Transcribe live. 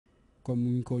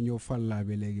comme ko ñëw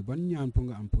fallaabe léegi ban ñaan pour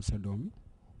nga am pour sa doom yi.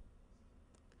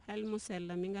 xel mu sell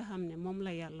mi nga xam ne moom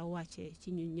la yàlla wàccee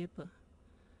ci ñun ñëpp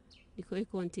di koy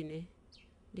continuer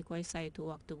di koy saytu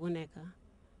waxtu bu nekk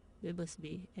ba bés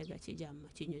bi egga ci jàmm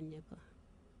ci ñun ñëpp.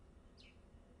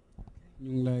 ñu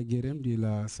ngi lay gërëm di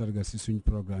la sargal si suñ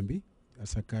programme bi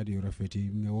sa kàddu yu rafet yi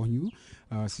nga wax ñu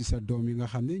si sa doom yi nga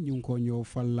xam ne ñu ngi ko ñëw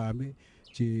fallaabe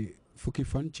ci fukki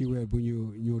fan ci weer bu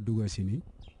ñu ñoo dugal si nii.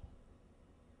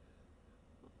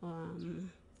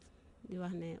 di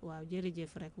wax ne waaw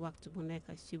jërëjëf rek waxtu bu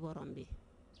nekk ci borom bi.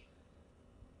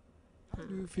 How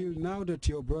do you feel now that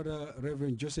your brother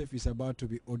Reverend Joseph is about to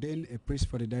be ordained a priest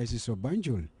for the Diocese of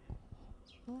Banjul?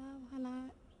 waaw xanaa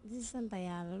di sant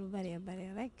yàlla lu bari bari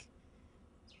rek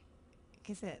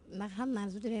kese ndax xam naa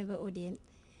su demee ba ordain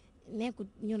nekkut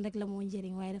ñun rek la moo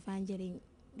njëriñ waaye dafa njëriñ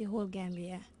di whole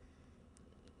Gambia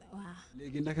waaw.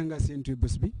 léegi naka nga séntu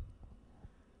bés bi.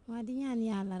 waaw di ñaan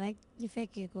yàlla rek ñu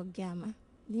fekkee koog jaama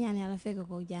di ñaan yàlla fekkee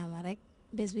koog jaama rek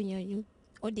bés bi ñëw ñu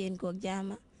ordain koog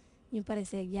jaama ñu pare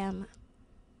seeg jaama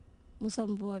mu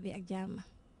som boobi ak jaama.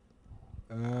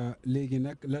 léegi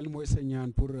nag lan mooy sa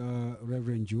ñaan pour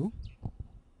Reverend Joe.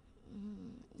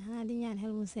 xanaa di ñaan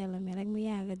xel mu sell mi rek mu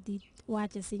yàgga di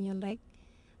wàcc si ñun rek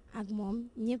ak moom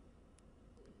ñëpp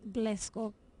bless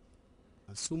ko.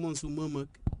 sumon su mamak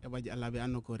e baji alabe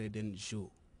anno ko reden Joe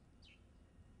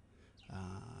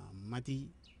mati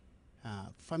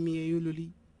famille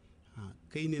yololi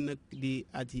kayne nak di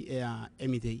ati e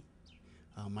emité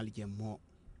malike mo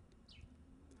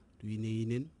to yine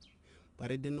yinen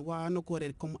pare den wa no ko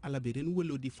re comme alabe ren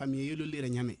wolo di famille yololi re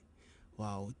nyame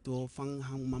waaw to fang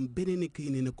ham mam benene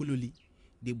kayne na kololi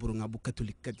di burunga bu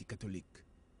catholique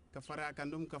ka fara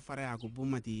kandum ka fara ko bu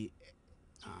mati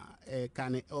e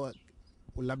kane o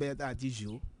labe da di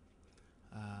Joe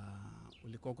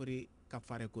uli kokori ka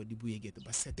fare ko di buyeget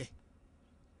ba sete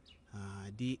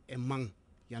di emang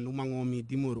yanu mangomi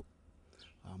dimoro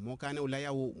mo kane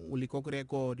ulaya uli kokore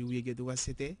ko di buyeget wa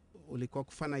sete uli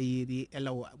kok fana yiri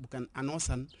elaw bukan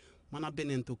anosan mana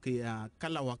benen to ke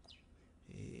kalawak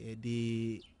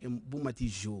di bumati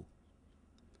Joe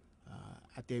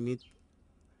atemit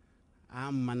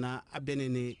mana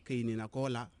abenene kayni na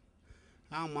kola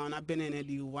mana benene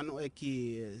di wano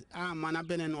eki mana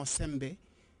beneno sembe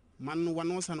man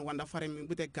wano san wanda fare mi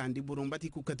bute kandi burum bati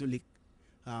ku catholique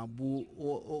bu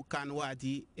o kan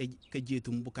wati e ke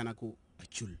jetum bu kanako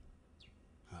acul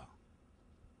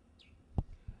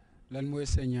lan mooy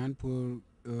sa ñaan pour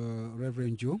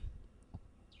Reverend Joe.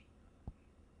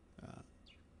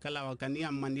 kala wa kan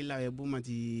yam man lawe bu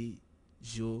mati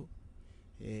Joe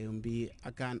mbi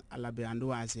akan alabe andu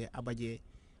wase abaje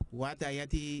wata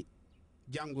yati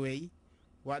jangwey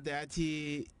wada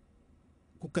yati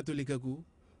ku catholique ku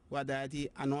wada yati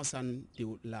anosan di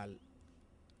lal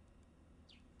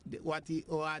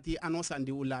wati anosan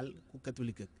di ulal ku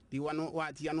catholique di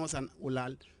wati anosan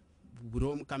ulal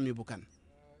burom kammi bukan.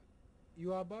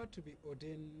 You are about to be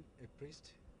ordained a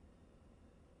priest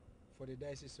for the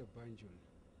Diocese of Banjul.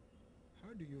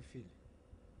 How do you feel?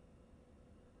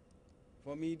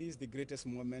 For me, this is the greatest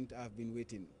moment I've been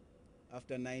waiting.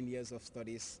 After 9 years of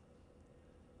studies,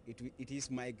 it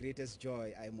is my greatest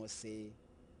joy, I must say,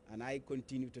 and I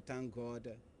continue to thank God,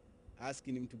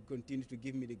 asking him to continue to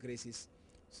give me the graces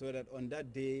so that on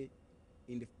that day,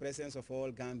 in the presence of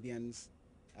all Gambians,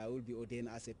 I will be ordained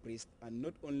as a priest, and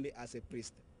not only as a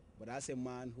priest, but as a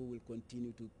man who will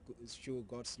continue to show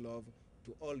God's love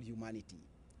to all humanity,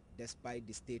 despite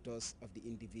the status of the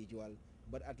individual,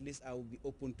 but at least I will be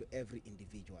open to every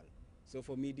individual. So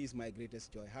for me, this is my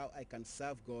greatest joy, how I can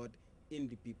serve God in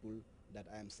the people that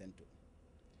I am sent to.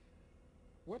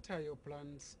 What are your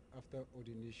plans after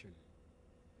ordination?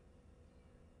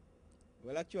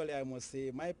 Well, actually, I must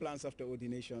say my plans after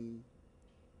ordination,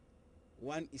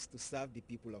 one is to serve the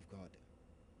people of God.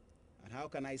 And how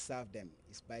can I serve them?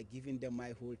 It's by giving them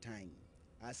my whole time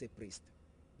as a priest,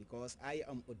 because I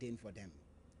am ordained for them.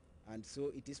 And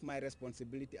so it is my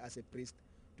responsibility as a priest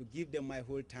to give them my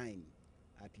whole time,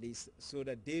 at least, so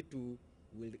that they too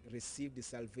will receive the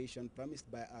salvation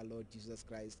promised by our Lord Jesus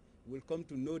Christ, will come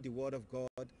to know the Word of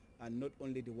God, and not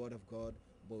only the Word of God,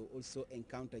 but will also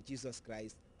encounter Jesus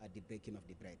Christ at the breaking of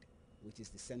the bread, which is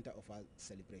the center of our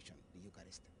celebration, the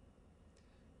Eucharist.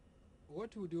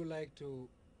 What would you like to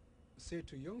say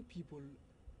to young people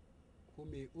who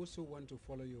may also want to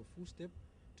follow your footsteps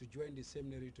to join the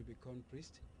seminary to become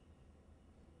priest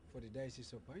for the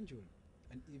Diocese of Banjul,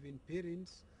 and even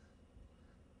parents,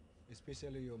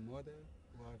 especially your mother,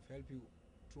 who have helped you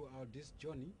throughout this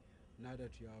journey now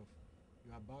that you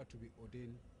are about to be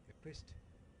ordained a priest?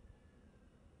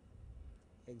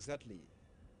 Exactly.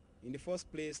 In the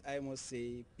first place, I must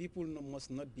say, people must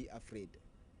not be afraid,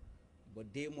 but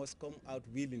they must come out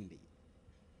willingly,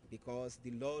 because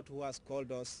the Lord who has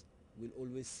called us will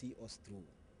always see us through.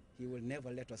 He will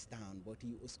never let us down, but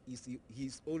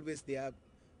he's always there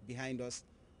behind us,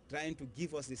 trying to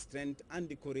give us the strength and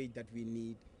the courage that we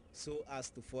need so as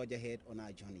to forge ahead on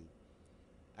our journey.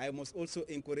 I must also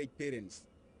encourage parents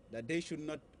that they should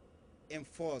not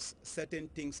enforce certain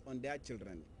things on their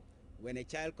children. When a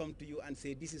child comes to you and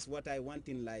say, this is what I want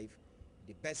in life,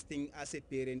 the best thing as a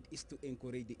parent is to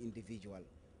encourage the individual,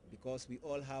 because we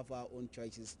all have our own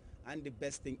choices, and the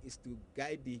best thing is to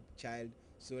guide the child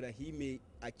so that he may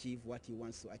achieve what he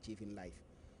wants to achieve in life.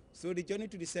 So the journey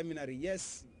to the seminary,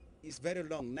 yes, is very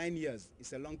long. 9 years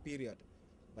is a long period,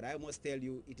 but I must tell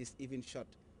you, it is even short.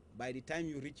 By the time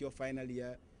you reach your final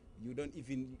year, you don't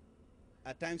even,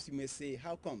 at times you may say,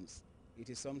 how comes? It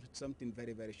is something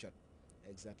very, very short.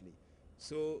 Exactly.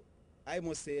 So I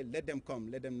must say, let them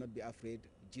come, let them not be afraid.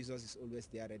 Jesus is always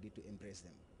there ready to embrace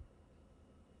them.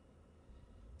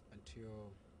 And to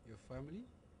your family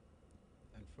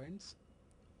and friends?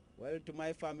 Well, to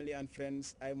my family and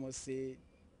friends, I must say,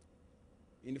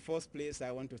 in the first place,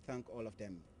 I want to thank all of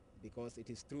them, because it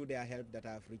is through their help that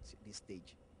I have reached this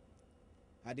stage.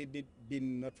 Had it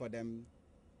been not for them,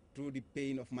 through the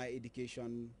pain of my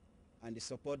education and the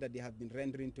support that they have been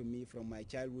rendering to me from my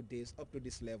childhood days up to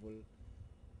this level,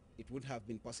 it would have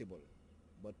been possible.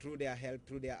 But through their help,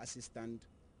 through their assistance,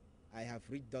 I have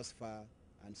reached thus far,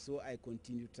 and so I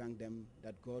continue to thank them,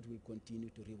 that God will continue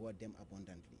to reward them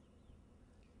abundantly.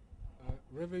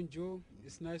 Reverend Joe,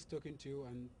 it's nice talking to you,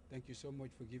 and thank you so much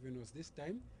for giving us this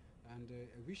time. And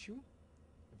I wish you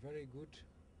a very good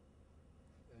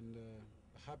and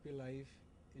happy life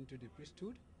into the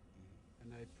priesthood.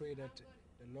 And I pray that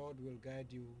the Lord will guide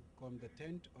you come the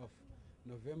 10th of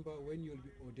November, when you'll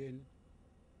be ordained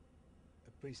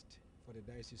a priest for the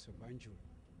Diocese of Banjul.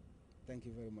 Thank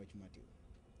you very much, Matthew.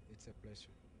 It's a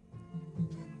pleasure.